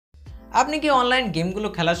আপনি কি অনলাইন গেমগুলো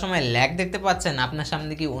খেলার সময় ল্যাগ দেখতে পাচ্ছেন? আপনার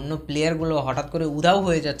সামনে কি অন্য প্লেয়ারগুলো হঠাৎ করে উধাও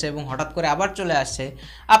হয়ে যাচ্ছে এবং হঠাৎ করে আবার চলে আসছে?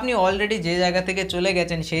 আপনি অলরেডি যে জায়গা থেকে চলে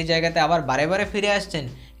গেছেন সেই জায়গাতে আবার বারে বারে ফিরে আসছেন,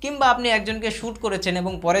 কিংবা আপনি একজনকে শ্যুট করেছেন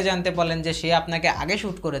এবং পরে জানতে পারলেন যে সে আপনাকে আগে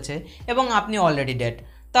শ্যুট করেছে এবং আপনি অলরেডি ডেড।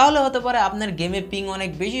 তাহলে হতে পারে আপনার গেমে পিং অনেক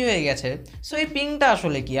বেশি হয়ে গেছে। সো এই পিংটা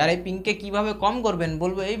আসলে কি, আর এই পিংকে কীভাবে কম করবেন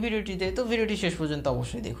বলবো এই ভিডিওটিতে, তো ভিডিওটি শেষ পর্যন্ত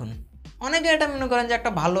অবশ্যই দেখুন। অনেকে এটা মনে করেন যে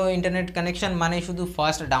একটা ভালো ইন্টারনেট কানেকশন মানে শুধু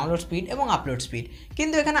ফাস্ট ডাউনলোড স্পিড এবং আপলোড স্পিড,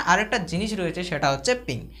 কিন্তু এখানে আরেকটা জিনিস রয়েছে, সেটা হচ্ছে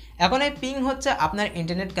পিং। এখন এই পিং হচ্ছে আপনার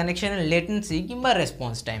ইন্টারনেট কানেকশনের লেটেন্সি কিংবা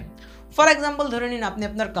রেসপন্স টাইম। ফর এক্সাম্পল ধরে নিন আপনি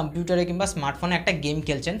আপনার কম্পিউটারে কিংবা স্মার্টফোনে একটা গেম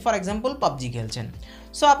খেলছেন, ফর এক্সাম্পল পাবজি খেলছেন।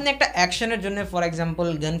 সো আপনি একটা অ্যাকশনের জন্য, ফর এক্সাম্পল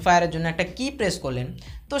গান ফায়ারের জন্য একটা কি প্রেস করলেন,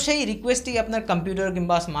 তো সেই রিকোয়েস্টটি আপনার কম্পিউটার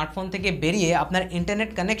কিংবা স্মার্টফোন থেকে বেরিয়ে আপনার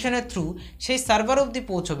ইন্টারনেট কানেকশনের থ্রু সেই সার্ভার অবধি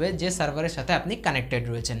পৌঁছবে যে সার্ভারের সাথে আপনি কানেক্টেড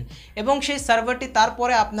রয়েছেন, এবং সেই সার্ভারটি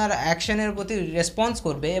তারপরে আপনার অ্যাকশনের প্রতি রেসপন্স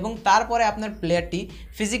করবে এবং তারপরে আপনার প্লেয়ারটি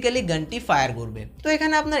ফিজিক্যালি গানটি ফায়ার করবে। তো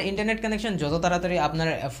এখানে আপনার ইন্টারনেট কানেকশন যত তাড়াতাড়ি আপনার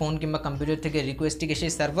ফোন কিংবা কম্পিউটার থেকে রিকোয়েস্টটিকে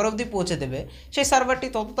সেই সার্ভার অবধি পৌঁছে দেবে, সেই সার্ভারটি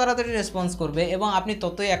তত তাড়াতাড়ি রেসপন্স করবে এবং আপনি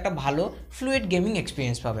ততই একটা ভালো ফ্লুইড গেমিং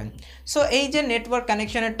এক্সপিরিয়েন্স পাবেন। সো এই যে নেটওয়ার্ক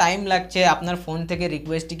কানেকশনের টাইম লাগছে আপনার ফোন থেকে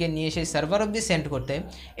রিকোয়েস্টটিকে নিয়ে সেই সার্ভার অবধি সেন্ড করতে,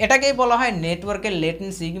 এটাকেই বলা হয় নেটওয়ার্কের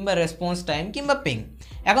লেটেন্সি কিংবা রেসপন্স টাইম কিংবা পিং।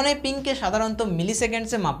 এখন এই পিংকে সাধারণত মিলি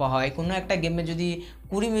সেকেন্ডসে মাপা হয়। কোনো একটা গেমে যদি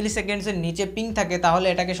 20 মিলি সেকেন্ডসের নিচে পিং থাকে তাহলে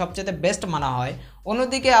এটাকে সবচেয়ে বেস্ট মানা হয়।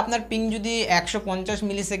 অন্যদিকে আপনার পিং যদি 150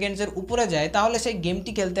 মিলি সেকেন্ডসের উপরে যায় তাহলে সেই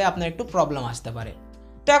গেমটি খেলতে আপনার একটু প্রবলেম আসতে পারে।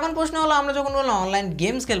 তো এখন প্রশ্ন হলো, আমরা যখন বললাম অনলাইন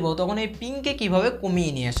গেমস খেলবো তখন এই পিংকে কীভাবে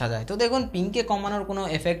কমিয়ে নিয়ে আসা যায়? তো দেখুন, পিংকে কমানোর কোনো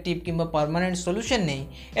এফেক্টিভ কিংবা পার্মানেন্ট সলিউশন নেই।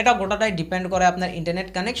 এটা গোটাটাই ডিপেন্ড করে আপনার ইন্টারনেট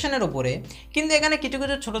কানেকশনের উপরে। কিন্তু এখানে কিছু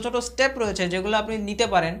কিছু ছোটো ছোটো স্টেপ রয়েছে যেগুলো আপনি নিতে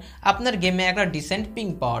পারেন আপনার গেমে একটা ডিসেন্ট পিং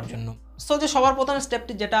পাওয়ার জন্য। সো যে সবার প্রথম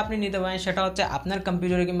স্টেপটি যেটা আপনি নিতে পারেন সেটা হচ্ছে আপনার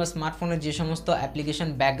কম্পিউটারে কিংবা স্মার্টফোনে যে সমস্ত অ্যাপ্লিকেশন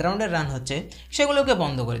ব্যাকগ্রাউন্ডে রান হচ্ছে সেগুলোকে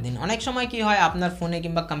বন্ধ করে দিন। অনেক সময় কি হয়, আপনার ফোনে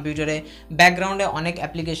কিংবা কম্পিউটারে ব্যাকগ্রাউন্ডে অনেক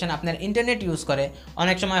অ্যাপ্লিকেশন আপনার ইন্টারনেট ইউজ করে।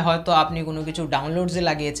 অনেক সময় হয়তো আপনি কোনো কিছু ডাউনলোডসে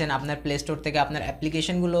লাগিয়েছেন, আপনার প্লে স্টোর থেকে আপনার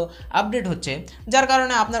অ্যাপ্লিকেশনগুলো আপডেট হচ্ছে, যার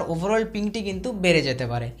কারণে আপনার ওভারঅল পিংটি কিন্তু বেড়ে যেতে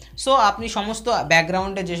পারে। সো আপনি সমস্ত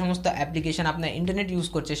ব্যাকগ্রাউন্ডে যে সমস্ত অ্যাপ্লিকেশন আপনার ইন্টারনেট ইউজ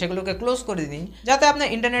করছে সেগুলোকে ক্লোজ করে দিন, যাতে আপনার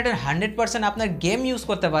ইন্টারনেটের 100% আপনার গেম ইউজ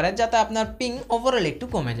করতে পারে, যাতে আপনার পিং ওভারঅল একটু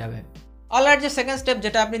কমে যাবে। অলরাইট, যে সেকেন্ড স্টেপ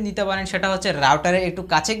যেটা আপনি নিতে পারেন সেটা হচ্ছে রাউটারের একটু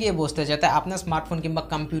কাছে গিয়ে বসতে, যাতে আপনার স্মার্টফোন কিংবা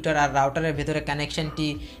কম্পিউটার আর রাউটারের ভেতরে কানেকশনটি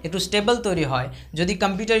একটু স্টেবল তৈরি হয়। যদি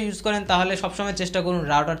কম্পিউটার ইউজ করেন তাহলে সবসময় চেষ্টা করুন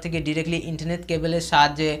রাউটার থেকে ডিরেক্টলি ইন্টারনেট কেবলের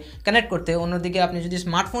সাহায্যে কানেক্ট করতে। অন্যদিকে আপনি যদি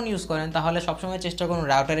স্মার্টফোন ইউজ করেন তাহলে সবসময় চেষ্টা করুন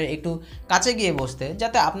রাউটারের একটু কাছে গিয়ে বসতে,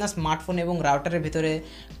 যাতে আপনার স্মার্টফোন এবং রাউটারের ভিতরে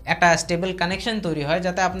একটা স্টেবল কানেকশন তৈরি হয়,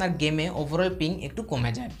 যাতে আপনার গেমে ওভারঅল পিং একটু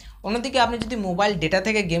কমে যায়। অন্যদিকে আপনি যদি মোবাইল ডেটা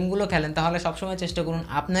থেকে গেমগুলো খেলেন তাহলে সবসময় চেষ্টা করুন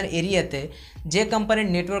আপনার এরিয়াতে যে কোম্পানির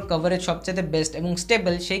নেটওয়ার্ক কভারেজ সবচেয়ে বেস্ট এবং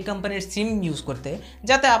স্টেবল সেই কোম্পানির সিম ইউজ করতে,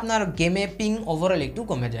 যাতে আপনার গেমে পিং ওভারঅল একটু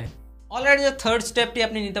কমে যায়। অলরেডি যে থার্ড স্টেপটি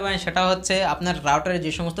আপনি নিতে পারেন সেটা হচ্ছে আপনার রাউটারে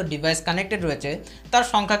যে সমস্ত ডিভাইস কানেক্টেড রয়েছে তার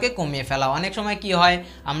সংখ্যাকে কমিয়ে ফেলা। অনেক সময় কি হয়,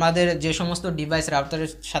 আমাদের যে সমস্ত ডিভাইস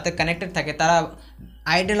রাউটারের সাথে কানেক্টেড থাকে তারা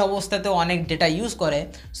আইডেল অবস্থাতেও অনেক ডেটা ইউজ করে।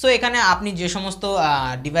 সো এখানে আপনি যে সমস্ত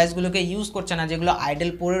ডিভাইসগুলোকে ইউজ করছেন না, যেগুলো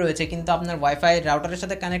আইডেল পড়ে রয়েছে কিন্তু আপনার ওয়াইফাই রাউটারের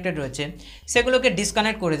সাথে কানেক্টেড রয়েছে, সেগুলোকে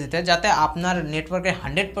ডিসকানেক্ট করে দিতে, যাতে আপনার নেটওয়ার্কের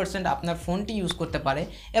 100% আপনার ফোনটি ইউজ করতে পারে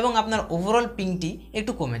এবং আপনার ওভারঅল পিংটি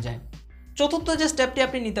একটু কমে যায়। চতুর্থ যে স্টেপটি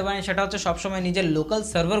আপনি নিতে পারেন সেটা হচ্ছে সবসময় নিজের লোকাল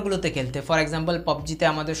সার্ভারগুলোতে খেলতে। ফর এক্সাম্পল পাবজিতে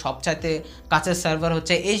আমাদের সবচাইতে কাছের সার্ভার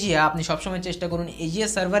হচ্ছে এশিয়া, আপনি সবসময় চেষ্টা করুন এশিয়া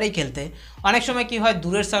সার্ভারেই খেলতে। অনেক সময় কি হয়,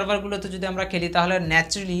 দূরের সার্ভারগুলোতে যদি আমরা খেলি তাহলে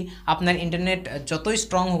ন্যাচারালি আপনার ইন্টারনেট যতই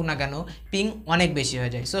স্ট্রং হোক না কেন পিং অনেক বেশি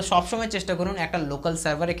হয়ে যায়। সো সবসময় চেষ্টা করুন একটা লোকাল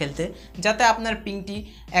সার্ভারে খেলতে, যাতে আপনার পিংটি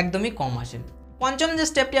একদমই কম আসে। পঞ্চম যে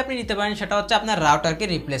স্টেপটি আপনি নিতে পারেন সেটা হচ্ছে আপনার রাউটারকে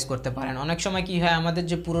রিপ্লেস করতে পারেন। অনেক সময় কি হয়, আমাদের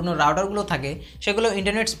যে পুরনো রাউটারগুলো থাকে সেগুলো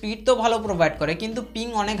ইন্টারনেট স্পিড তো ভালো প্রোভাইড করে কিন্তু পিং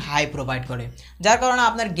অনেক হাই প্রোভাইড করে, যার কারণে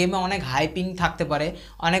আপনার গেমে অনেক হাই পিং থাকতে পারে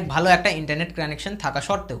অনেক ভালো একটা ইন্টারনেট কানেকশন থাকা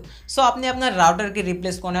সত্ত্বেও। সো আপনি আপনার রাউটারকে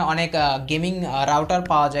রিপ্লেস করে অনেক গেমিং রাউটার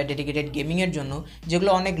পাওয়া যায় ডেডিকেটেড গেমিংয়ের জন্য,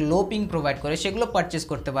 যেগুলো অনেক লো পিং প্রোভাইড করে, সেগুলো পারচেস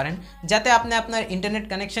করতে পারেন, যাতে আপনি আপনার ইন্টারনেট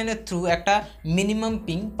কানেকশনের থ্রু একটা মিনিমাম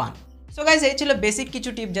পিং পান। সো গাইজ, এই ছিল বেসিক কিছু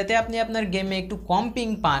টিপ যাতে আপনি আপনার গেমে একটু কম পিং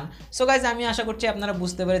পান। সো গাইজ, আমি আশা করছি আপনারা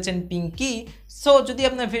বুঝতে পেরেছেন পিং কি। সো যদি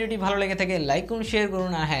আপনার ভিডিওটি ভালো লেগে থাকে লাইক করুন, শেয়ার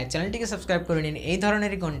করুন, আর হ্যাঁ, চ্যানেলটিকে সাবস্ক্রাইব করে নিন এই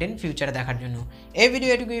ধরনেরই কন্টেন্ট ফিউচারে দেখার জন্য। এই ভিডিও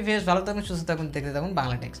এটুকুই। ভালো থাকুন, সুস্থ থাকুন, দেখতে থাকুন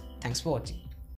Bangla text. Thanks for watching.